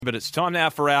But it's time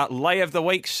now for our Lay of the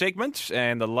Week segment,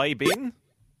 and the lay bin.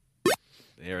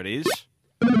 There it is.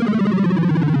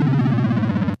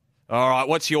 All right,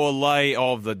 what's your lay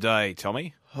of the day,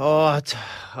 Tommy? We got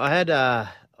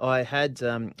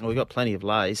plenty of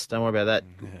lays. Don't worry about that.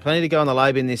 Yeah. Plenty to go on the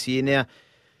lay bin this year. Now,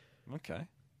 okay.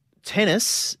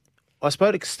 Tennis, I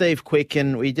spoke to Steve Quick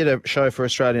and we did a show for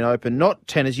Australian Open. Not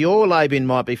tennis. Your lay bin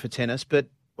might be for tennis, but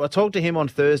I talked to him on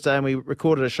Thursday and we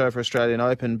recorded a show for Australian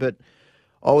Open, but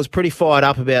I was pretty fired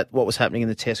up about what was happening in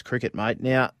the Test cricket, mate.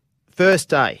 Now, first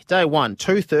day one,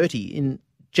 2:30 in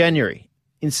January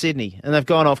in Sydney, and they've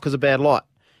gone off because of bad light.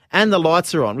 And the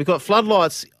lights are on. We've got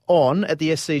floodlights on at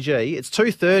the SCG. It's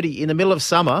 2:30 in the middle of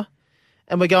summer,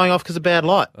 and we're going off because of bad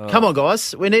light. Oh. Come on,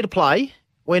 guys. We need to play.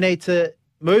 We need to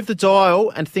move the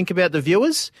dial and think about the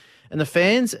viewers and the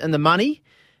fans and the money.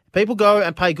 People go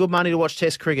and pay good money to watch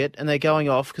Test cricket, and they're going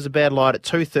off because of bad light at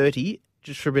 2:30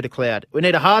 just for a bit of cloud. We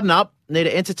need to harden up, need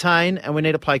to entertain, and we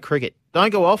need to play cricket. Don't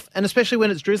go off, and especially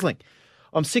when it's drizzling.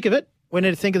 I'm sick of it. We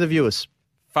need to think of the viewers.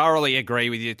 Thoroughly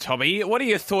agree with you, Tommy. What are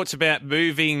your thoughts about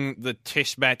moving the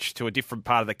Test match to a different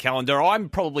part of the calendar? I'm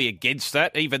probably against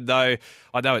that, even though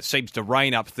I know it seems to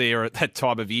rain up there at that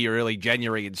time of year, early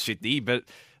January in Sydney, but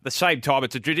at the same time,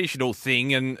 it's a traditional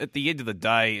thing, and at the end of the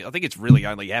day, I think it's really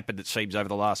only happened, it seems, over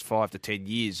the last 5 to 10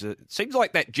 years. It seems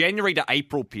like that January to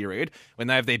April period, when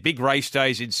they have their big race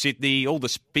days in Sydney, all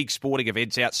the big sporting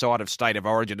events outside of State of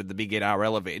Origin and the big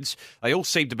NRL events, they all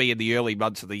seem to be in the early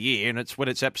months of the year, and it's when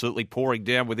it's absolutely pouring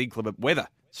down with inclement weather.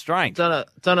 Strange. Don't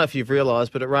know if you've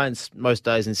realised, but it rains most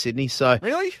days in Sydney. So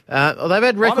really, they've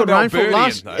had record rainfall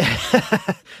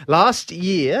last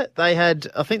year. They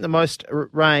had, I think, the most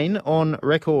rain on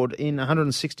record in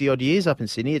 160 odd years up in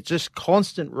Sydney. It's just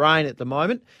constant rain at the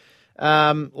moment.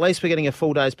 At least we're getting a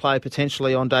full day's play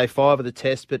potentially on day 5 of the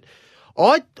Test. But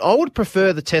I would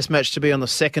prefer the Test match to be on the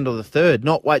 2nd or the 3rd,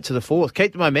 not wait to the 4th.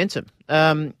 Keep the momentum.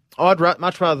 I'd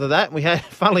much rather that. We had,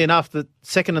 funnily enough, the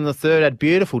 2nd and the 3rd had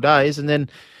beautiful days, and then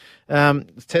the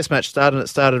Test match started and it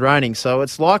started raining. So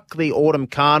it's like the autumn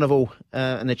carnival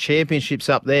and the championships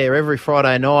up there. Every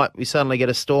Friday night we suddenly get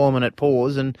a storm and it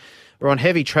pours, and we're on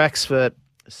heavy tracks for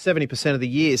 70% of the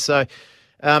year. So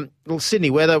Sydney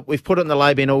weather, we've put it in the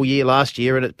lay bin all year last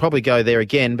year, and it'd probably go there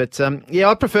again. But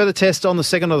I prefer the Test on the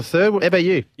 2nd or the 3rd. What about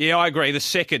you? Yeah, I agree. The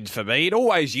 2nd for me. It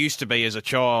always used to be as a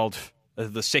child.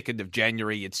 The 2nd of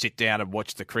January, you'd sit down and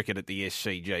watch the cricket at the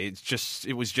SCG.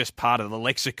 It was just part of the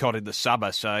lexicon in the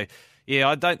summer. So, yeah,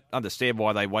 I don't understand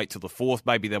why they wait till the 4th.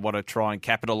 Maybe they want to try and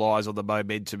capitalise on the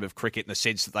momentum of cricket in the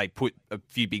sense that they put a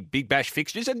few big bash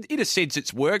fixtures. And in a sense,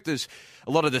 it's worked. There's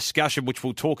a lot of discussion, which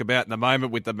we'll talk about in a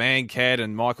moment, with the Man-Cat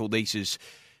and Michael Neese's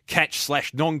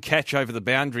catch/non-catch over the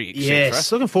boundary, etc.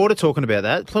 Yes, looking forward to talking about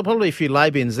that. Probably a few lay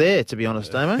bins there, to be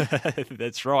honest, Damo.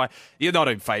 That's right. You're not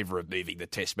in favour of moving the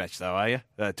Test match, though, are you,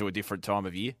 to a different time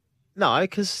of year? No,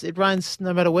 because it rains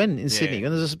no matter when in Sydney.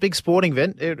 When there's a big sporting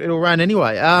event, it'll rain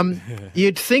anyway.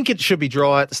 You'd think it should be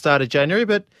dry at the start of January,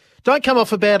 but don't come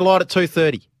off a bad light at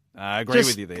 2:30. I agree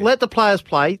with you there. Let the players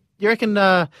play. You reckon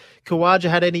Khawaja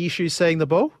had any issues seeing the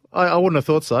ball? I wouldn't have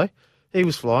thought so. He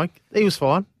was flying. He was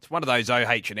fine. It's one of those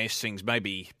OH&S things.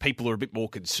 Maybe people are a bit more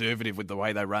conservative with the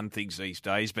way they run things these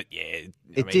days. But, yeah.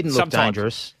 It didn't look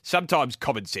dangerous. Sometimes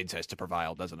common sense has to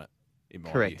prevail, doesn't it?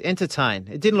 Correct. View. Entertain.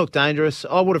 It didn't look dangerous.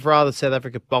 I would have rather South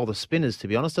Africa bowl the spinners, to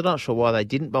be honest. I'm not sure why they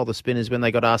didn't bowl the spinners when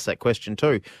they got asked that question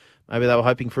too. Maybe they were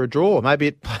hoping for a draw. Maybe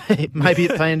it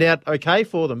panned out okay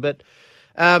for them. But,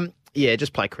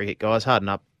 just play cricket, guys. Harden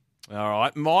up. All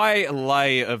right. My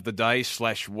lay of the day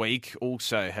 /week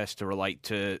also has to relate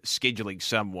to scheduling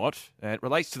somewhat. It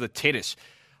relates to the tennis.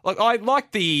 Look, I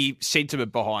like the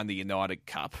sentiment behind the United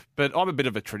Cup, but I'm a bit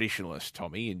of a traditionalist,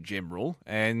 Tommy, in general.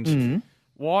 And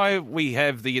why we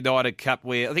have the United Cup,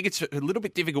 where I think it's a little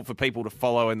bit difficult for people to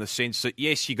follow in the sense that,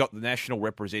 yes, you got the national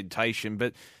representation,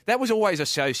 but that was always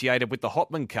associated with the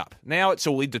Hopman Cup. Now it's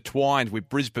all intertwined with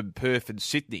Brisbane, Perth and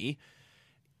Sydney.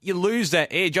 You lose that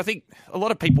edge. I think a lot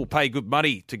of people pay good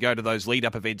money to go to those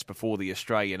lead-up events before the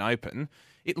Australian Open.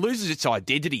 It loses its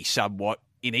identity somewhat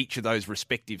in each of those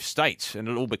respective states, and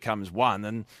it all becomes one.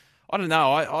 And I don't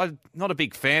know, I'm not a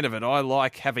big fan of it. I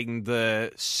like having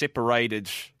the separated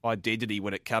identity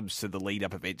when it comes to the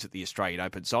lead-up events at the Australian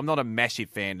Open. So I'm not a massive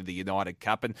fan of the United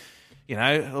Cup. And, you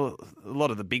know, a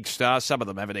lot of the big stars, some of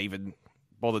them haven't even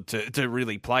bothered to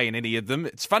really play in any of them.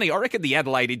 It's funny, I reckon the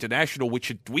Adelaide International, which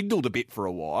had dwindled a bit for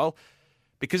a while,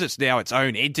 because it's now its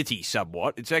own entity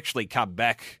somewhat, it's actually come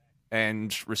back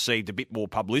and received a bit more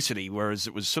publicity, whereas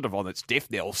it was sort of on its death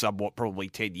knell somewhat probably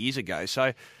 10 years ago.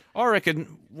 So I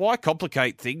reckon, why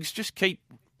complicate things? Just keep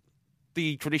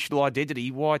the traditional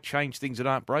identity. Why change things that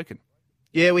aren't broken?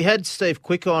 Yeah, we had Steve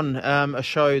Quick on a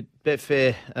show,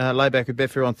 Betfair, Layback with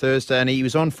Betfair on Thursday, and he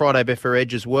was on Friday, Betfair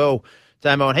Edge as well,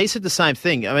 Damo, and he said the same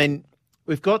thing. I mean,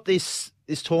 we've got this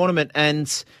tournament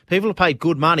and people have paid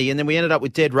good money, and then we ended up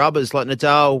with dead rubbers, like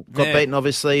Nadal got beaten,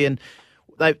 obviously, and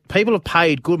people have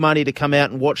paid good money to come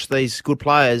out and watch these good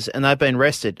players, and they've been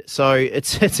rested. So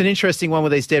it's an interesting one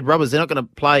with these dead rubbers. They're not going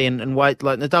to play and wait.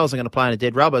 Like Nadal's not going to play in a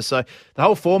dead rubber. So the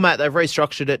whole format, they've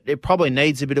restructured it. It probably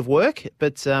needs a bit of work,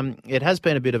 but it has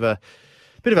been a bit of a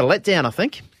letdown, I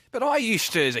think. But I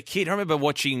used to, as a kid, I remember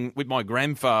watching with my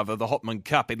grandfather the Hopman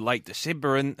Cup in late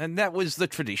December, and that was the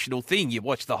traditional thing. You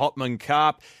watched the Hopman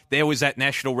Cup, there was that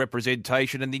national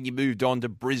representation, and then you moved on to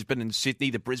Brisbane and Sydney,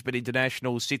 the Brisbane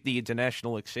International, Sydney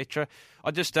International, etc.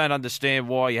 I just don't understand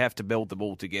why you have to meld them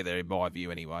all together, in my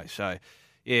view, anyway. So,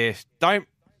 yeah, don't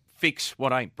fix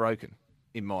what ain't broken,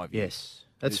 in my view. Yes.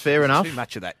 That's fair enough. There's too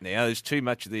much of that now. There's too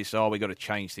much of this, we've got to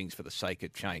change things for the sake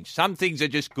of change. Some things are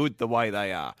just good the way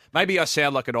they are. Maybe I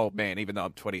sound like an old man, even though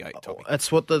I'm 28, Tommy.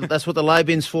 That's what the lay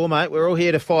bin's for, mate. We're all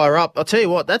here to fire up. I'll tell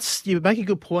you what, you make a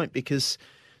good point, because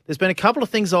there's been a couple of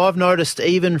things I've noticed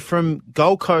even from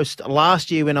Gold Coast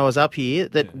last year when I was up here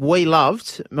that we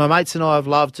loved. My mates and I have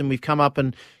loved, and we've come up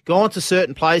and gone to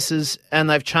certain places and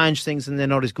they've changed things and they're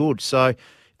not as good. So if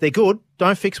they're good,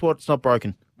 don't fix what's not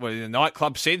broken. Well, in the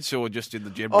nightclub sense, or just in the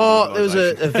general? Oh, there was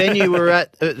a venue we were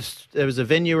at. There was a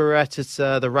venue we were at. It's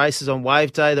the races on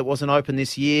Wave Day that wasn't open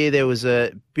this year. There was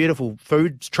a beautiful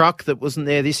food truck that wasn't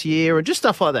there this year, and just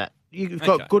stuff like that. You've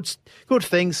got good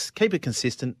things. Keep it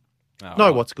consistent.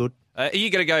 What's good. Are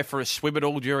you going to go for a swim at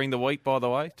all during the week? By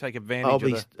the way, take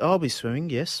advantage. I'll be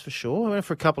swimming. Yes, for sure. I went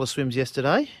for a couple of swims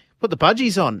yesterday. Put the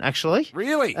budgies on, actually.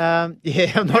 Really? Yeah,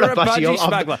 I'm not You're a budgie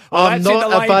smuggler. I'm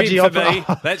not a budgie operator.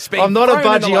 I'm not a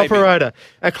budgie operator.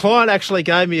 A client actually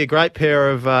gave me a great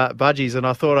pair of budgies, and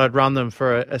I thought I'd run them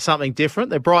for something different.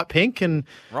 They're bright pink, and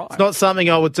it's not something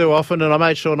I would do often. And I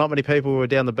made sure not many people were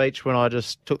down the beach when I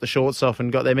just took the shorts off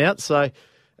and got them out. So,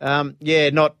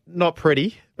 not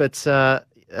pretty, but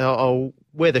I'll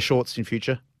wear the shorts in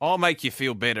future. I'll make you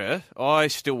feel better. I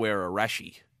still wear a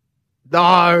rashie.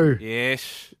 No.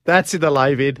 Yes. That's in the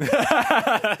lay bin.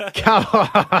 Come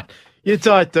on. You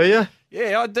don't, do you?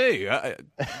 Yeah, I do.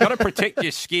 Got to protect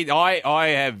your skin. I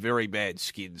have very bad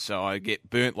skin, so I get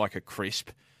burnt like a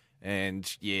crisp.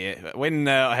 And, yeah, when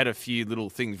I had a few little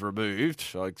things removed,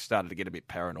 I started to get a bit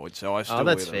paranoid, so I still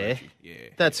wear the fair. rashie. Yeah.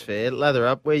 That's fair. Lather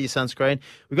up. Wear your sunscreen.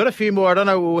 We've got a few more. I don't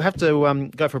know. We'll have to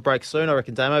go for a break soon, I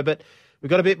reckon, Damo, but we've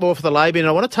got a bit more for the lay bin.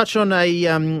 I want to touch on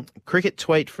a cricket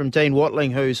tweet from Dean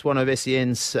Watling, who's one of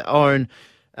SEN's own.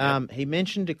 He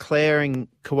mentioned declaring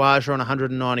Khawaja on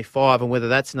 195 and whether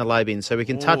that's in the lay bin, so we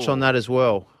can touch on that as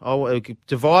well.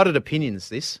 Divided opinions,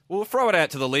 this. We'll throw it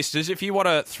out to the listeners. If you want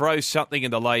to throw something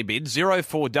in the lay bin,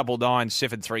 0499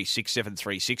 736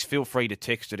 736, feel free to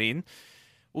text it in.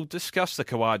 We'll discuss the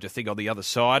Khawaja thing on the other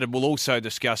side, and we'll also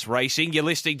discuss racing. You're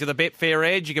listening to the Betfair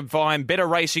Edge. You can find better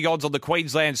racing odds on the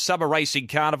Queensland Summer Racing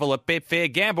Carnival at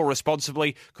Betfair. Gamble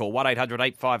responsibly. Call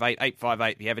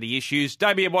 1-800-858-858 if you have any issues.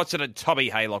 Damian Watson and Tommy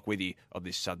Haylock with you on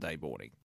this Sunday morning.